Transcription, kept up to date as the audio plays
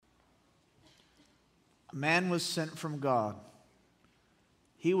A man was sent from God.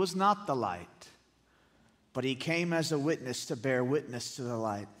 He was not the light, but he came as a witness to bear witness to the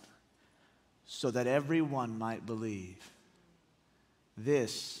light, so that everyone might believe.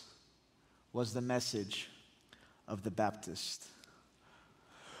 This was the message of the Baptist.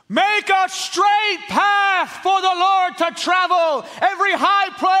 Make a straight path for the Lord to travel. Every high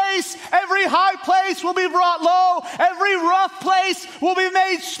place will be brought low. Every rough place will be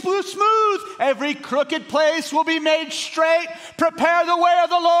made smooth. Every crooked place will be made straight. Prepare the way of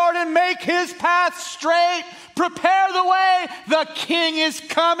the Lord and make his path straight. Prepare the way. The King is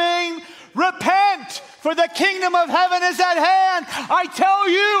coming. Repent, for the kingdom of heaven is at hand. I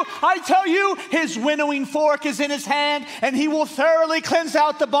tell you, his winnowing fork is in his hand, and he will thoroughly cleanse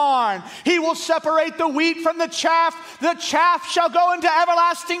out the barn. He will separate the wheat from the chaff. The chaff shall go into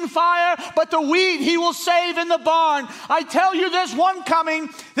everlasting fire, but the wheat he will save in the barn. I tell you, there's one coming.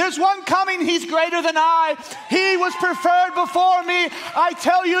 He's greater than I. He was preferred before me. I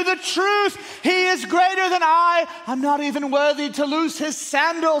tell you the truth. He is greater than I. I'm not even worthy to loose his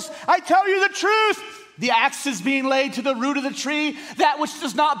sandals. I tell you the truth. The axe is being laid to the root of the tree. That which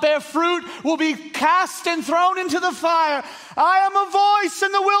does not bear fruit will be cast and thrown into the fire. I am a voice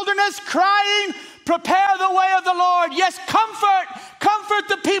in the wilderness crying, prepare the way of the Lord. Yes, comfort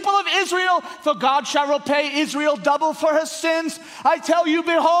the people of Israel, for God shall repay Israel double for her sins. I tell you,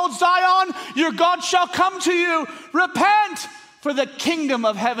 behold, Zion, your God shall come to you. Repent, for the kingdom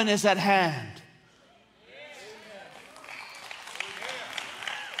of heaven is at hand.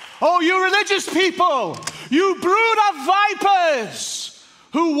 Oh, you religious people, you brood of vipers,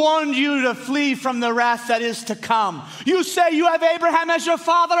 who warned you to flee from the wrath that is to come. You say you have Abraham as your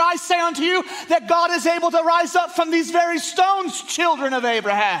father. I say unto you that God is able to rise up from these very stones, children of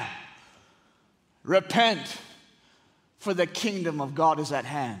Abraham. Repent, for the kingdom of God is at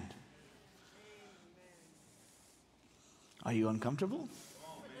hand. Are you uncomfortable?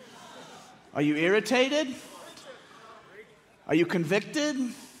 Are you irritated? Are you convicted?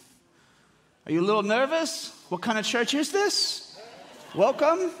 Are you a little nervous? What kind of church is this?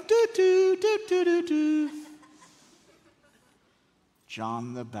 Welcome.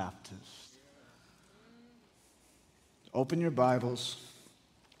 John the Baptist. Open your Bibles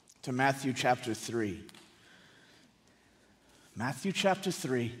to Matthew chapter 3. Matthew chapter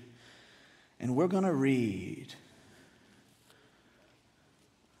 3. And we're going to read.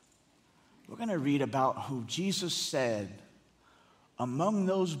 We're going to read about who Jesus said, among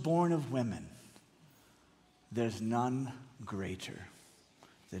those born of women, there's none greater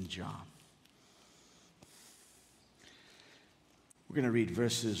than John. We're going to read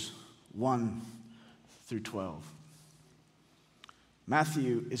verses 1 through 12.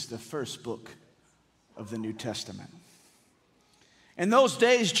 Matthew is the first book of the New Testament. In those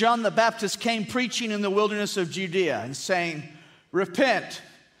days, John the Baptist came preaching in the wilderness of Judea and saying, repent,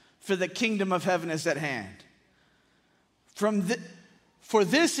 for the kingdom of heaven is at hand. For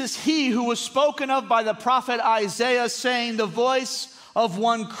this is he who was spoken of by the prophet Isaiah, saying, the voice of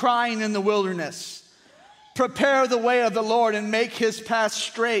one crying in the wilderness, prepare the way of the Lord and make his path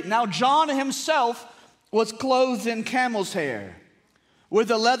straight. Now John himself was clothed in camel's hair,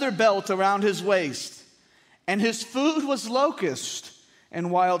 with a leather belt around his waist, and his food was locust and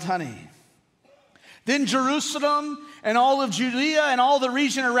wild honey. Then Jerusalem and all of Judea and all the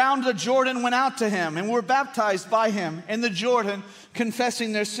region around the Jordan went out to him and were baptized by him in the Jordan,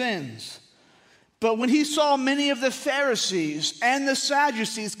 confessing their sins. But when he saw many of the Pharisees and the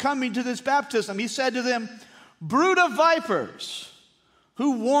Sadducees coming to this baptism, he said to them, brood of vipers,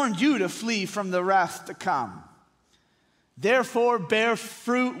 who warned you to flee from the wrath to come? Therefore bear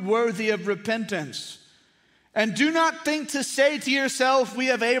fruit worthy of repentance. And do not think to say to yourself, we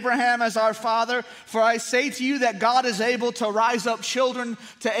have Abraham as our father. For I say to you that God is able to rise up children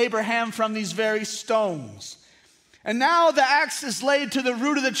to Abraham from these very stones. And now the axe is laid to the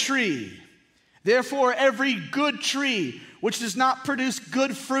root of the tree. Therefore every good tree which does not produce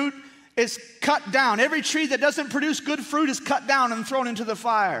good fruit is cut down. Every tree that doesn't produce good fruit is cut down and thrown into the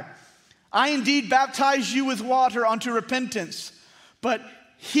fire. I indeed baptize you with water unto repentance. But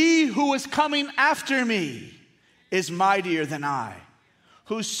he who is coming after me is mightier than I,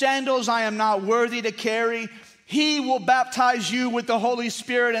 whose sandals I am not worthy to carry. He will baptize you with the Holy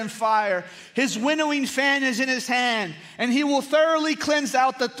Spirit and fire. His winnowing fan is in his hand, and he will thoroughly cleanse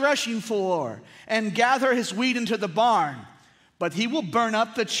out the threshing floor and gather his wheat into the barn. But he will burn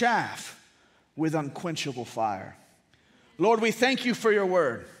up the chaff with unquenchable fire. Lord, we thank you for your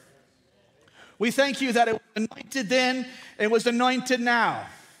word. We thank you that it was anointed then, it was anointed now.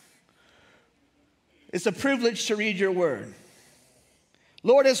 It's a privilege to read your word.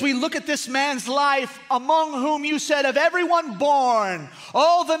 Lord, as we look at this man's life, among whom you said, of everyone born,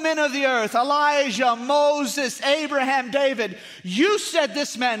 all the men of the earth, Elijah, Moses, Abraham, David, you said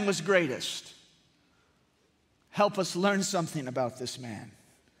this man was greatest. Help us learn something about this man.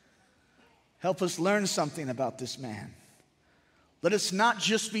 Help us learn something about this man. Let us not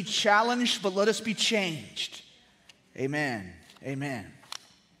just be challenged, but let us be changed. Amen. Amen.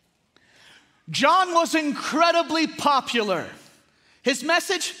 John was incredibly popular. His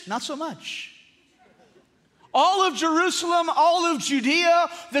message, not so much. All of Jerusalem, all of Judea,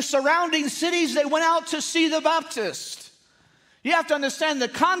 the surrounding cities, they went out to see the Baptist. You have to understand the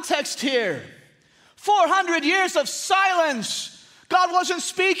context here. 400 years of silence. God wasn't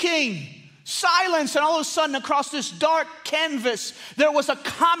speaking. Silence, and all of a sudden across this dark canvas, there was a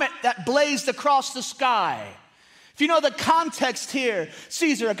comet that blazed across the sky. If you know the context here,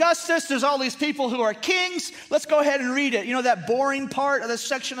 Caesar Augustus, there's all these people who are kings. Let's go ahead and read it. You know that boring part of this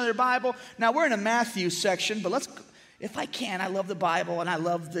section of their Bible? Now, we're in a Matthew section, but if I can, I love the Bible and I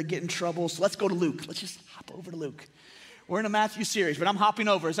love to get in trouble, so let's go to Luke. Let's just hop over to Luke. We're in a Matthew series, but I'm hopping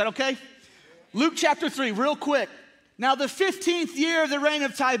over. Is that okay? Luke chapter 3, real quick. Now, the 15th year of the reign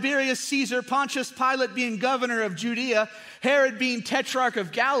of Tiberius Caesar, Pontius Pilate being governor of Judea, Herod being tetrarch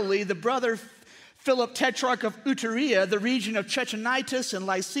of Galilee, the brother Philip, tetrarch of Iturea, the region of Trachonitis, and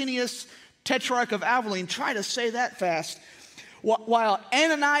Lysanias, tetrarch of Abilene. Try to say that fast. While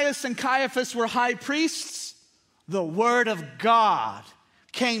Ananias and Caiaphas were high priests, the word of God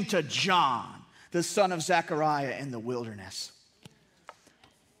came to John, the son of Zechariah, in the wilderness.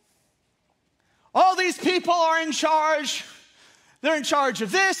 All these people are in charge. They're in charge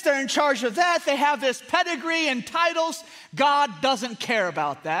of this, they're in charge of that. They have this pedigree and titles. God doesn't care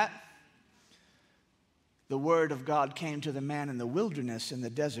about that. The word of God came to the man in the wilderness, in the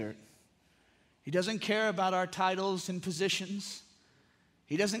desert. He doesn't care about our titles and positions.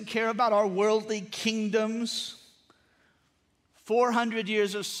 He doesn't care about our worldly kingdoms. 400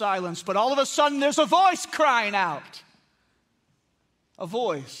 years of silence, but all of a sudden there's a voice crying out. A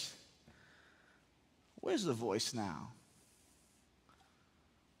voice. Where's the voice now?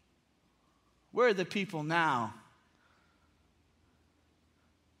 Where are the people now?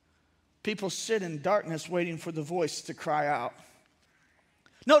 People sit in darkness waiting for the voice to cry out.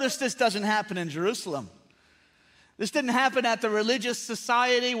 Notice this doesn't happen in Jerusalem. This didn't happen at the religious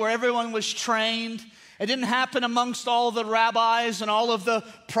society where everyone was trained. It didn't happen amongst all the rabbis and all of the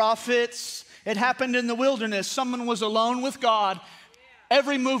prophets. It happened in the wilderness. Someone was alone with God.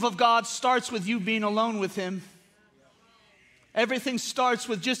 Every move of God starts with you being alone with Him. Everything starts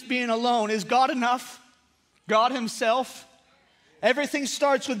with just being alone. Is God enough? God Himself? Everything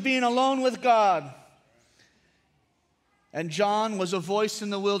starts with being alone with God. And John was a voice in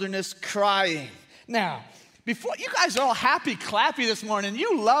the wilderness crying. Now, before you guys are all happy, clappy this morning,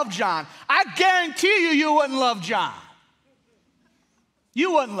 you love John. I guarantee you wouldn't love John.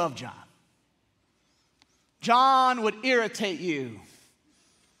 You wouldn't love John. John would irritate you.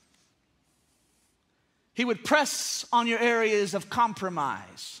 He would press on your areas of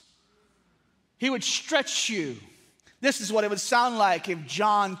compromise. He would stretch you. This is what it would sound like if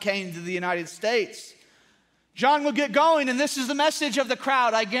John came to the United States. John would get going, and this is the message of the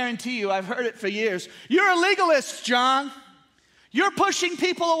crowd. I guarantee you, I've heard it for years. You're a legalist, John. You're pushing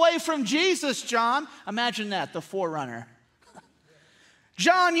people away from Jesus, John. Imagine that, the forerunner.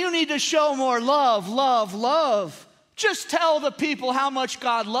 John, you need to show more love, love, love. Just tell the people how much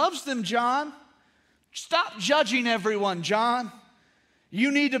God loves them, John. Stop judging everyone, John.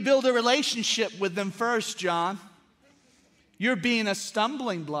 You need to build a relationship with them first, John. You're being a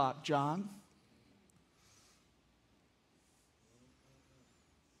stumbling block, John.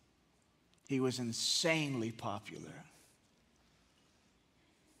 He was insanely popular.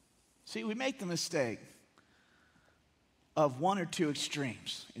 See, we make the mistake of one or two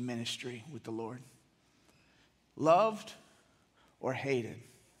extremes in ministry with the Lord. Loved or hated.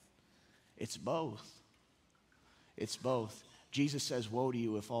 It's both. It's both. Jesus says, woe to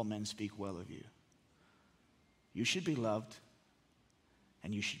you if all men speak well of you. You should be loved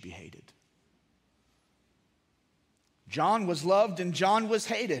and you should be hated. John was loved and John was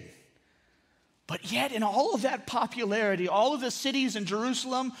hated. But yet in all of that popularity, all of the cities in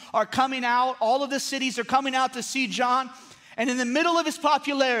Jerusalem are coming out. All of the cities are coming out to see John. And in the middle of his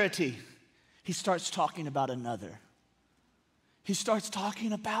popularity, he starts talking about another. He starts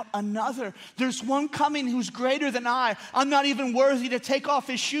talking about another. There's one coming who's greater than I. I'm not even worthy to take off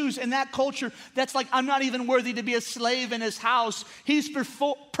his shoes. In that culture, that's like I'm not even worthy to be a slave in his house. He's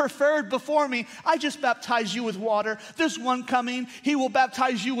preferred before me. I just baptize you with water. There's one coming. He will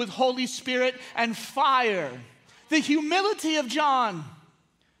baptize you with Holy Spirit and fire. The humility of John.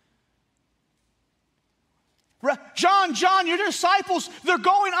 John, John, your disciples, they're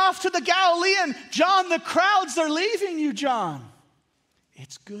going off to the Galilean. John, the crowds, they're leaving you, John.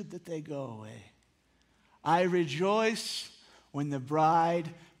 It's good that they go away. I rejoice when the bride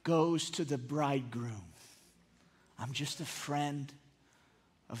goes to the bridegroom. I'm just a friend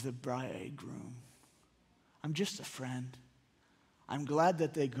of the bridegroom. I'm just a friend. I'm glad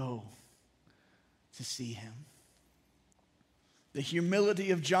that they go to see him. The humility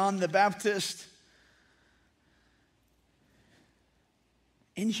of John the Baptist.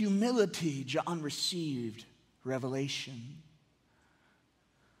 In humility, John received revelation.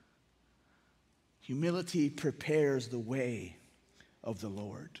 Humility prepares the way of the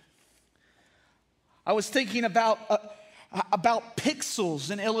Lord. I was thinking about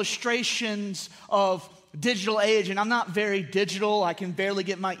pixels and illustrations of digital age, and I'm not very digital. I can barely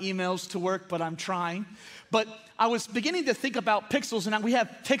get my emails to work, but I'm trying. But I was beginning to think about pixels, and we have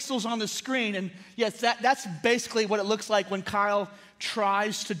pixels on the screen, and yes, that's basically what it looks like when Kyle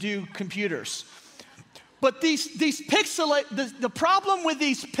tries to do computers. But these the problem with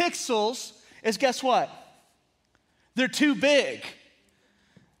these pixels is, guess what? They're too big.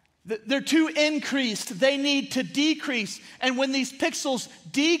 They're too increased. They need to decrease. And when these pixels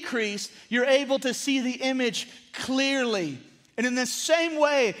decrease, you're able to see the image clearly. And in the same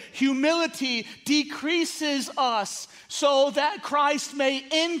way, humility decreases us so that Christ may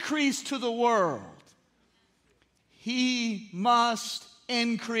increase to the world. He must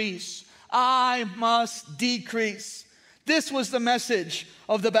increase. I must decrease. This was the message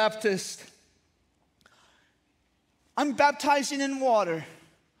of the Baptist. I'm baptizing in water.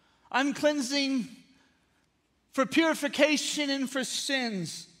 I'm cleansing for purification and for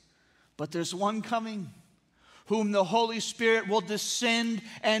sins. But there's one coming whom the Holy Spirit will descend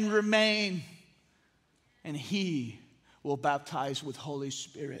and remain. And he will baptize with Holy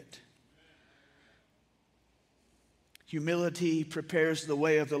Spirit. Humility prepares the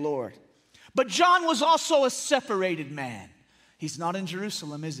way of the Lord. But John was also a separated man. He's not in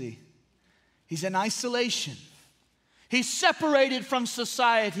Jerusalem, is he? He's in isolation. He's separated from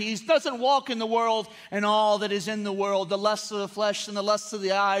society. He doesn't walk in the world and all that is in the world, the lusts of the flesh and the lusts of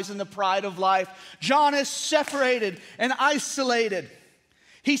the eyes and the pride of life. John is separated and isolated.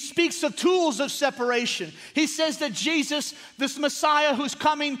 He speaks of tools of separation. He says that Jesus, this Messiah who's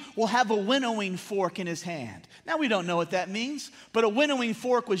coming, will have a winnowing fork in his hand. Now, we don't know what that means, but a winnowing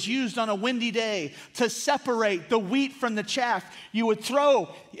fork was used on a windy day to separate the wheat from the chaff. You would throw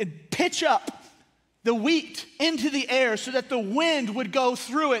and pitch up the wheat into the air so that the wind would go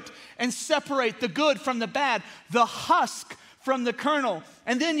through it and separate the good from the bad, the husk from the kernel.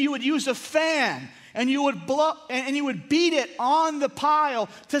 And then you would use a fan and you would blow and you would beat it on the pile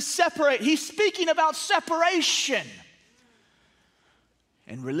to separate. He's speaking about separation.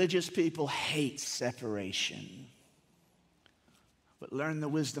 And religious people hate separation. But learn the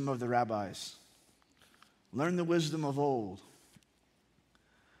wisdom of the rabbis. Learn the wisdom of old.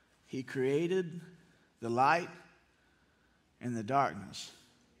 He created the light and the darkness.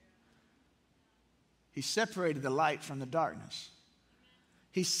 He separated the light from the darkness.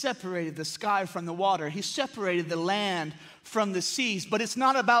 He separated the sky from the water. He separated the land from the seas. But it's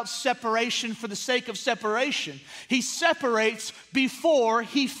not about separation for the sake of separation. He separates before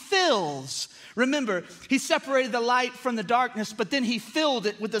he fills. Remember, he separated the light from the darkness, but then he filled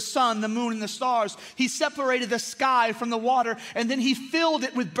it with the sun, the moon, and the stars. He separated the sky from the water, and then he filled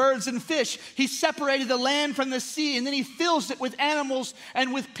it with birds and fish. He separated the land from the sea, and then he fills it with animals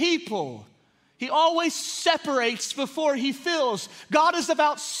and with people. He always separates before he fills. God is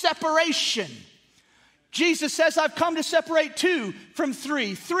about separation. Jesus says, I've come to separate 2 from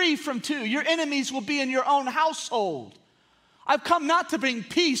 3, 3 from 2. Your enemies will be in your own household. I've come not to bring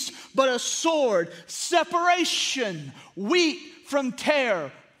peace, but a sword. Separation. Wheat from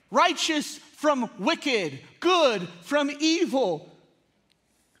tare. Righteous from wicked. Good from evil.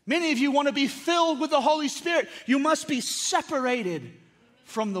 Many of you want to be filled with the Holy Spirit. You must be separated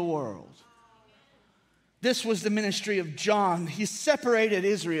from the world. This was the ministry of John. He separated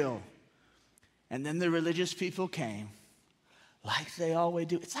Israel. And then the religious people came, like they always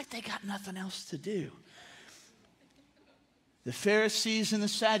do. It's like they got nothing else to do. The Pharisees and the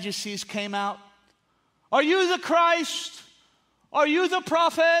Sadducees came out. Are you the Christ? Are you the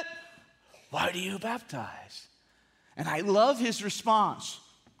prophet? Why do you baptize? And I love his response.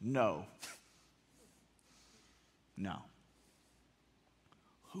 No. No.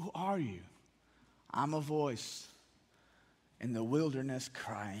 Who are you? I'm a voice in the wilderness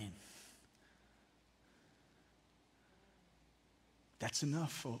crying. That's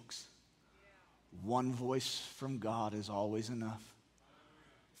enough, folks. One voice from God is always enough.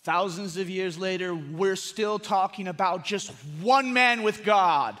 Thousands of years later, we're still talking about just one man with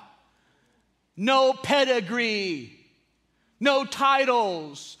God. No pedigree, no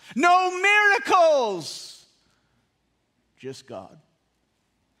titles, no miracles, just God.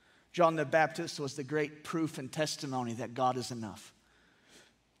 John the Baptist was the great proof and testimony that God is enough.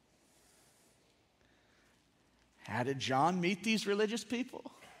 How did John meet these religious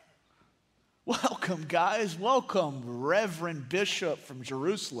people? Welcome, guys. Welcome, Reverend Bishop from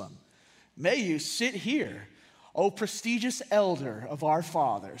Jerusalem. May you sit here, O prestigious elder of our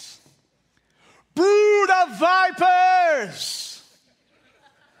fathers. Brood of vipers!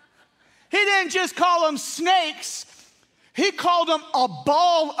 He didn't just call them snakes. He called them a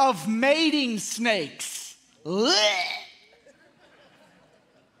ball of mating snakes. Blech.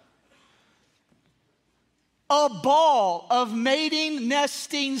 A ball of mating,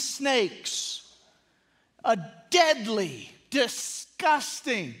 nesting snakes. A deadly,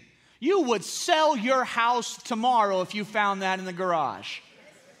 disgusting. You would sell your house tomorrow if you found that in the garage.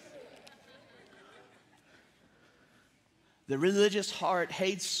 The religious heart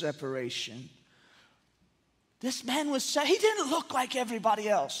hates separation. This man he didn't look like everybody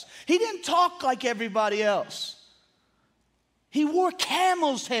else. He didn't talk like everybody else. He wore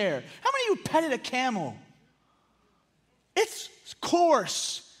camel's hair. How many of you petted a camel? It's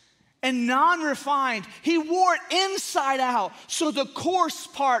coarse and non-refined. He wore it inside out, so the coarse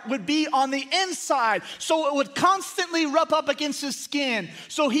part would be on the inside, so it would constantly rub up against his skin,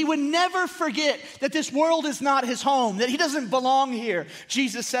 so he would never forget that this world is not his home, that he doesn't belong here.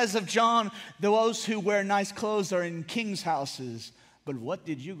 Jesus says of John, those who wear nice clothes are in king's houses, but what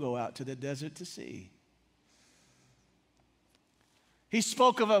did you go out to the desert to see? He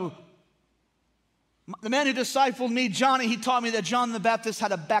spoke of the man who discipled me, Johnny, he taught me that John the Baptist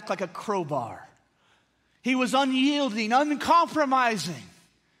had a back like a crowbar. He was unyielding, uncompromising.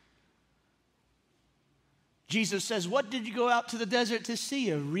 Jesus says, what did you go out to the desert to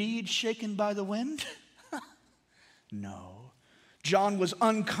see? A reed shaken by the wind? No. John was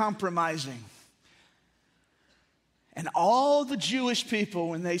uncompromising. And all the Jewish people,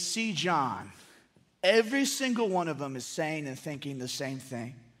 when they see John, every single one of them is saying and thinking the same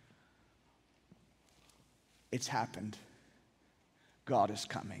thing. It's happened. God is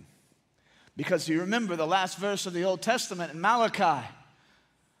coming. Because you remember the last verse of the Old Testament in Malachi.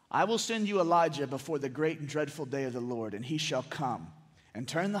 I will send you Elijah before the great and dreadful day of the Lord, and he shall come and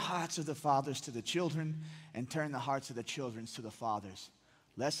turn the hearts of the fathers to the children and turn the hearts of the children to the fathers,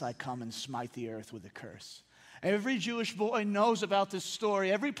 lest I come and smite the earth with a curse. Every Jewish boy knows about this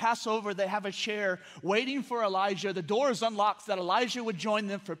story. Every Passover, they have a chair waiting for Elijah. The door is unlocked that Elijah would join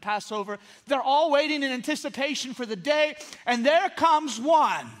them for Passover. They're all waiting in anticipation for the day. And there comes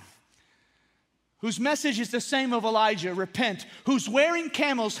one whose message is the same of Elijah, repent, who's wearing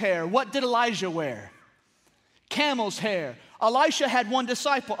camel's hair. What did Elijah wear? Camel's hair. Elisha had one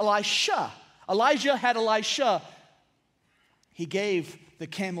disciple, Elisha. Elijah had Elisha. He gave the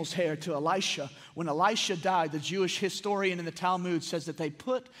camel's hair to Elisha. When Elisha died, the Jewish historian in the Talmud says that they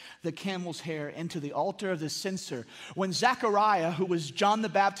put the camel's hair into the altar of the censer. When Zechariah, who was John the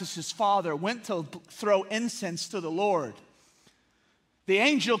Baptist's father, went to throw incense to the Lord, the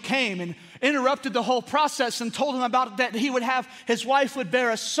angel came and interrupted the whole process and told him about that his wife would bear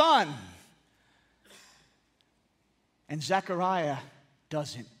a son. And Zechariah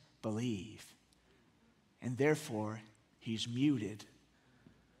doesn't believe. And therefore, he's muted.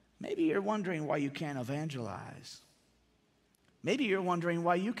 Maybe you're wondering why you can't evangelize. Maybe you're wondering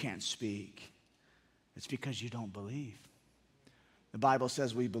why you can't speak. It's because you don't believe. The Bible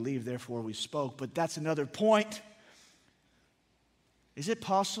says we believe, therefore we spoke, but that's another point. Is it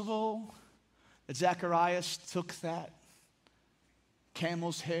possible that Zacharias took that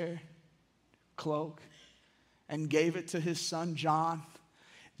camel's hair cloak and gave it to his son John?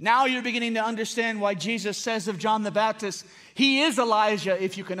 Now you're beginning to understand why Jesus says of John the Baptist, he is Elijah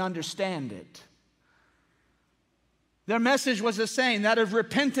if you can understand it. Their message was the same, that of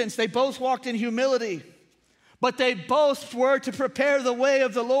repentance. They both walked in humility, but they both were to prepare the way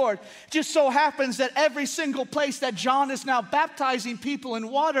of the Lord. It just so happens that every single place that John is now baptizing people in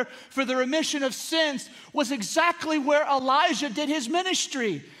water for the remission of sins was exactly where Elijah did his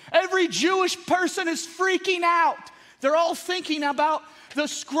ministry. Every Jewish person is freaking out. They're all thinking about the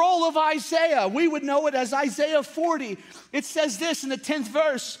scroll of Isaiah. We would know it as Isaiah 40. It says this in the 10th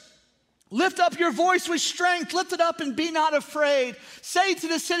verse. Lift up your voice with strength. Lift it up and be not afraid. Say to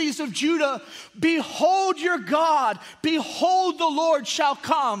the cities of Judah, behold your God. Behold the Lord shall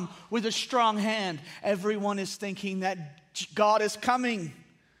come with a strong hand. Everyone is thinking that God is coming.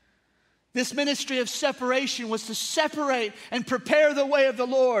 This ministry of separation was to separate and prepare the way of the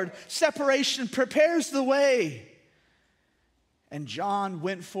Lord. Separation prepares the way. And John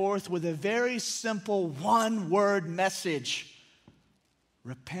went forth with a very simple one-word message: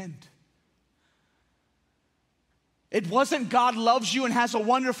 repent. It wasn't God loves you and has a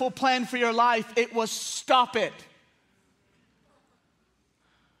wonderful plan for your life. It was stop it.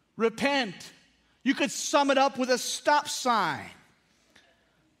 Repent. You could sum it up with a stop sign.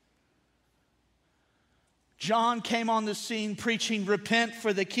 John came on the scene preaching, repent,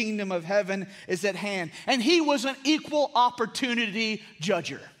 for the kingdom of heaven is at hand. And he was an equal opportunity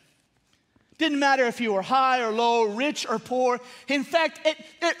judger. Didn't matter if you were high or low, rich or poor. In fact,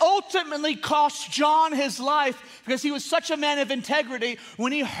 it ultimately cost John his life because he was such a man of integrity.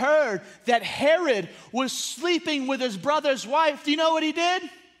 When he heard that Herod was sleeping with his brother's wife, do you know what he did?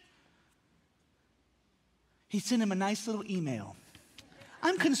 He sent him a nice little email.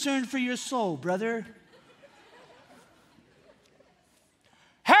 I'm concerned for your soul, brother.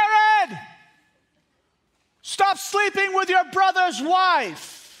 Herod, stop sleeping with your brother's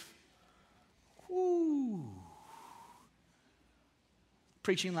wife. Ooh.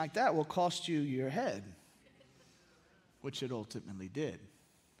 Preaching like that will cost you your head, which it ultimately did.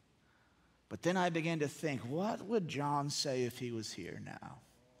 But then I began to think, what would John say if he was here now,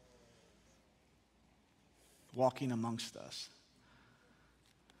 walking amongst us?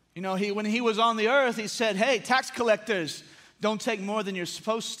 You know, when he was on the earth, he said, hey, tax collectors, don't take more than you're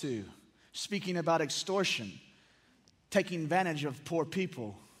supposed to. Speaking about extortion, taking advantage of poor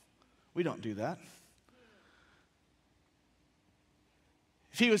people. We don't do that.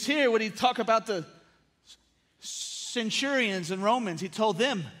 If he was here, would he talk about the centurions and Romans? He told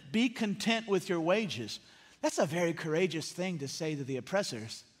them, be content with your wages. That's a very courageous thing to say to the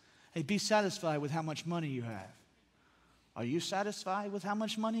oppressors. Hey, be satisfied with how much money you have. Are you satisfied with how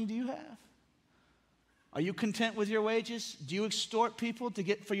much money do you have? Are you content with your wages? Do you extort people to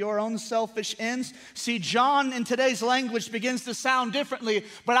get for your own selfish ends? See, John in today's language begins to sound differently,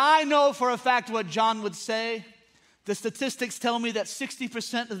 but I know for a fact what John would say. The statistics tell me that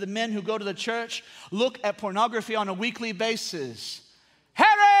 60% of the men who go to the church look at pornography on a weekly basis.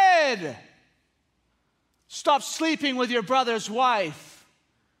 Herod, stop sleeping with your brother's wife.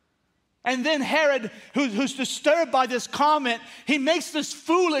 And then Herod, who's disturbed by this comment, he makes this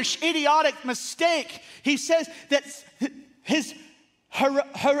foolish, idiotic mistake. He says that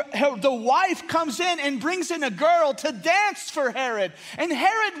the wife comes in and brings in a girl to dance for Herod. And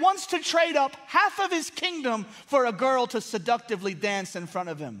Herod wants to trade up half of his kingdom for a girl to seductively dance in front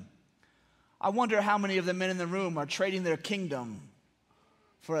of him. I wonder how many of the men in the room are trading their kingdom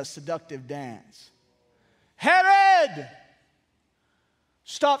for a seductive dance. Herod,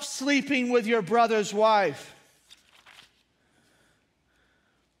 stop sleeping with your brother's wife.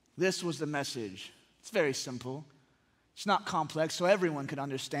 This was the message. It's very simple. It's not complex, so everyone could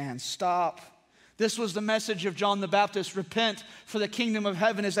understand. Stop. This was the message of John the Baptist. Repent, for the kingdom of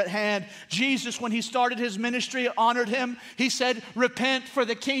heaven is at hand. Jesus, when he started his ministry, honored him. He said, repent, for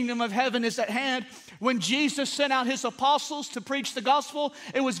the kingdom of heaven is at hand. When Jesus sent out his apostles to preach the gospel,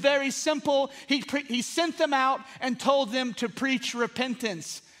 it was very simple. He sent them out and told them to preach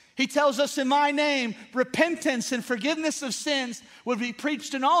repentance. He tells us, in my name, repentance and forgiveness of sins will be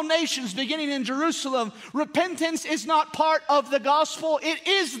preached in all nations, beginning in Jerusalem. Repentance is not part of the gospel. It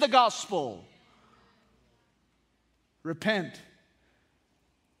is the gospel. Repent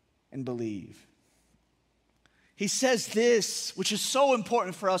and believe. He says this, which is so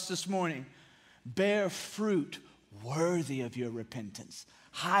important for us this morning. Bear fruit worthy of your repentance.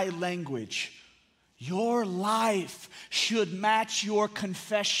 High language. Your life should match your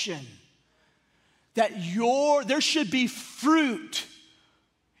confession. That there should be fruit.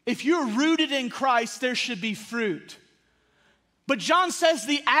 If you're rooted in Christ, there should be fruit. But John says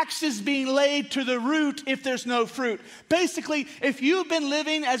the axe is being laid to the root if there's no fruit. Basically, if you've been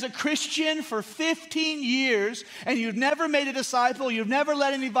living as a Christian for 15 years and you've never made a disciple, you've never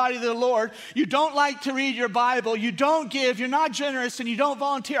led anybody to the Lord, you don't like to read your Bible, you don't give, you're not generous, and you don't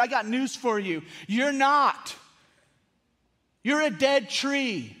volunteer, I got news for you. You're not. You're a dead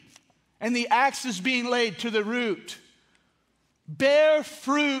tree, and the axe is being laid to the root. Bear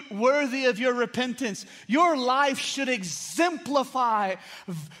fruit worthy of your repentance. Your life should exemplify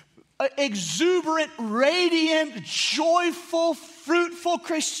exuberant, radiant, joyful, fruitful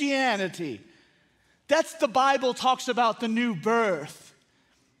Christianity. That's the Bible talks about the new birth.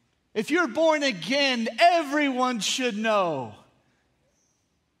 If you're born again, everyone should know.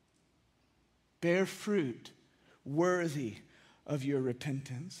 Bear fruit worthy of your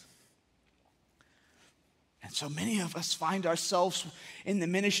repentance. And so many of us find ourselves in the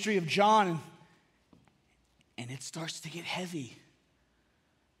ministry of John, and it starts to get heavy.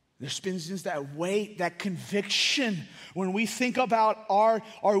 There's been that weight, that conviction when we think about are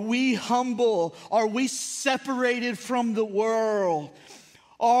we humble? Are we separated from the world?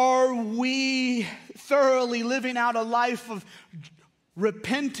 Are we thoroughly living out a life of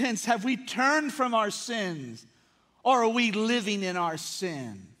repentance? Have we turned from our sins? Or are we living in our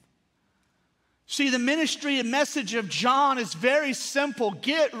sin? See, the ministry and message of John is very simple.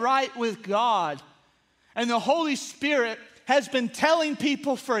 Get right with God. And the Holy Spirit has been telling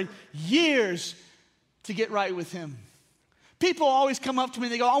people for years to get right with Him. People always come up to me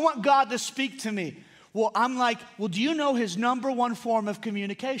and they go, I want God to speak to me. Well, I'm like, well, do you know His number one form of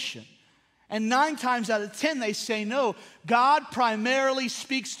communication? And 9 times out of 10, they say no. God primarily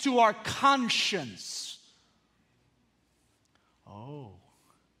speaks to our conscience. Oh.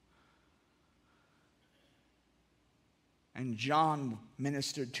 And John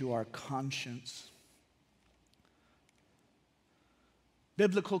ministered to our conscience.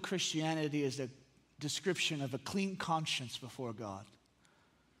 Biblical Christianity is a description of a clean conscience before God.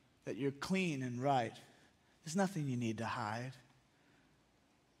 That you're clean and right. There's nothing you need to hide.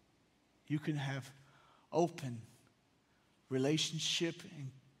 You can have open relationship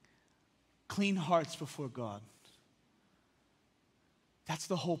and clean hearts before God. That's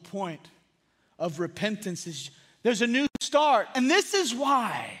the whole point of repentance, is there's a new start. And this is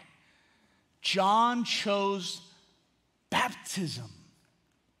why John chose baptism.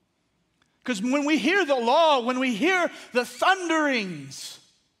 Because when we hear the law, when we hear the thunderings,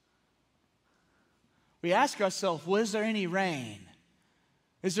 we ask ourselves, well, is there any rain?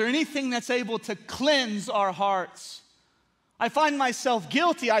 Is there anything that's able to cleanse our hearts? I find myself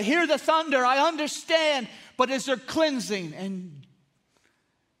guilty. I hear the thunder. I understand. But is there cleansing? And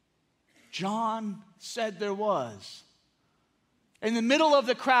John said there was. In the middle of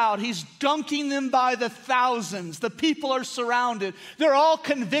the crowd, he's dunking them by the thousands. The people are surrounded. They're all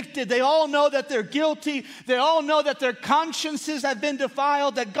convicted. They all know that they're guilty. They all know that their consciences have been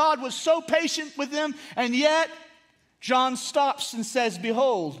defiled, that God was so patient with them. And yet, John stops and says,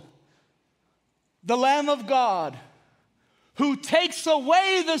 behold, the Lamb of God who takes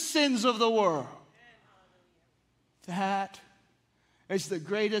away the sins of the world. That is the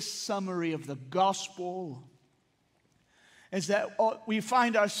greatest summary of the gospel. Is that we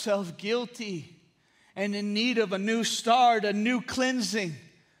find ourselves guilty and in need of a new start, a new cleansing.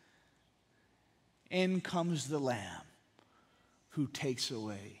 In comes the Lamb who takes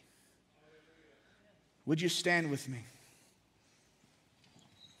away. Would you stand with me?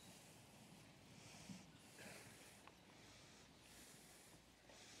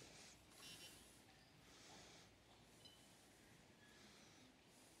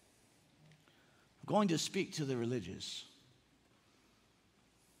 I'm going to speak to the religious.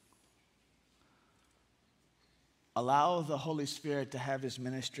 Allow the Holy Spirit to have His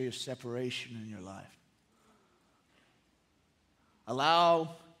ministry of separation in your life.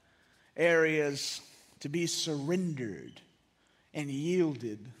 Allow areas to be surrendered and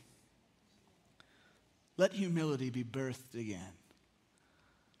yielded. Let humility be birthed again.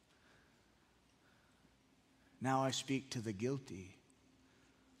 Now I speak to the guilty.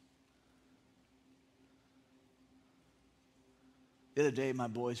 The other day, my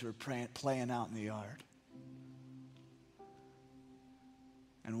boys were playing out in the yard.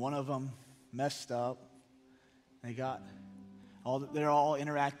 And one of them messed up. They're all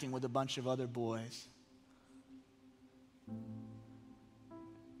interacting with a bunch of other boys.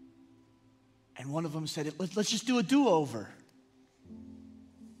 And one of them said, let's just do a do-over.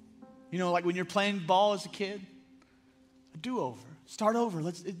 You know, like when you're playing ball as a kid, a do-over. Start over.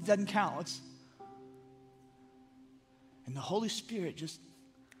 It doesn't count. And the Holy Spirit just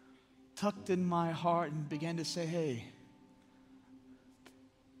tucked in my heart and began to say, hey,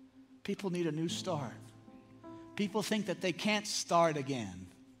 people need a new start. People think that they can't start again.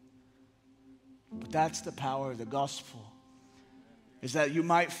 But that's the power of the gospel. Is that you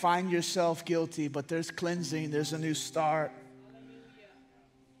might find yourself guilty, but there's cleansing, there's a new start.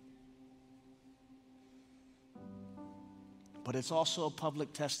 But it's also a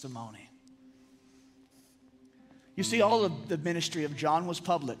public testimony. You see, all of the ministry of John was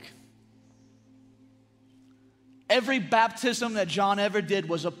public. Every baptism that John ever did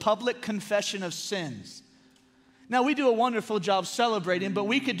was a public confession of sins. Now, we do a wonderful job celebrating, but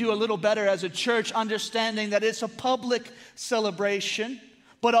we could do a little better as a church understanding that it's a public celebration,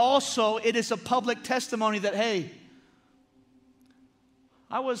 but also it is a public testimony that, hey,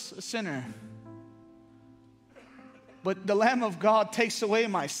 I was a sinner, but the Lamb of God takes away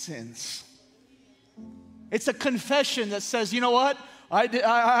my sins. It's a confession that says, you know what? I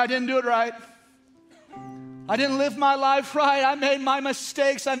didn't do it right. I didn't live my life right. I made my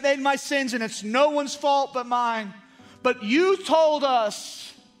mistakes. I made my sins, and it's no one's fault but mine. But you told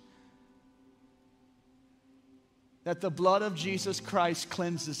us that the blood of Jesus Christ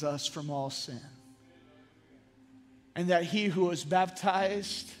cleanses us from all sin. And that he who was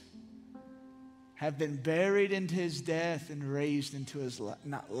baptized have been buried into his death and raised into his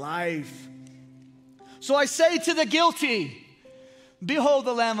life. So I say to the guilty, behold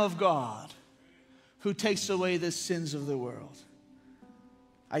the Lamb of God who takes away the sins of the world.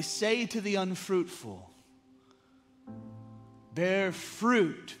 I say to the unfruitful, bear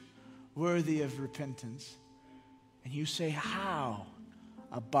fruit worthy of repentance. And you say, how?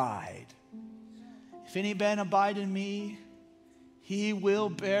 Abide. If any man abide in me, he will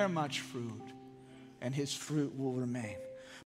bear much fruit, and his fruit will remain.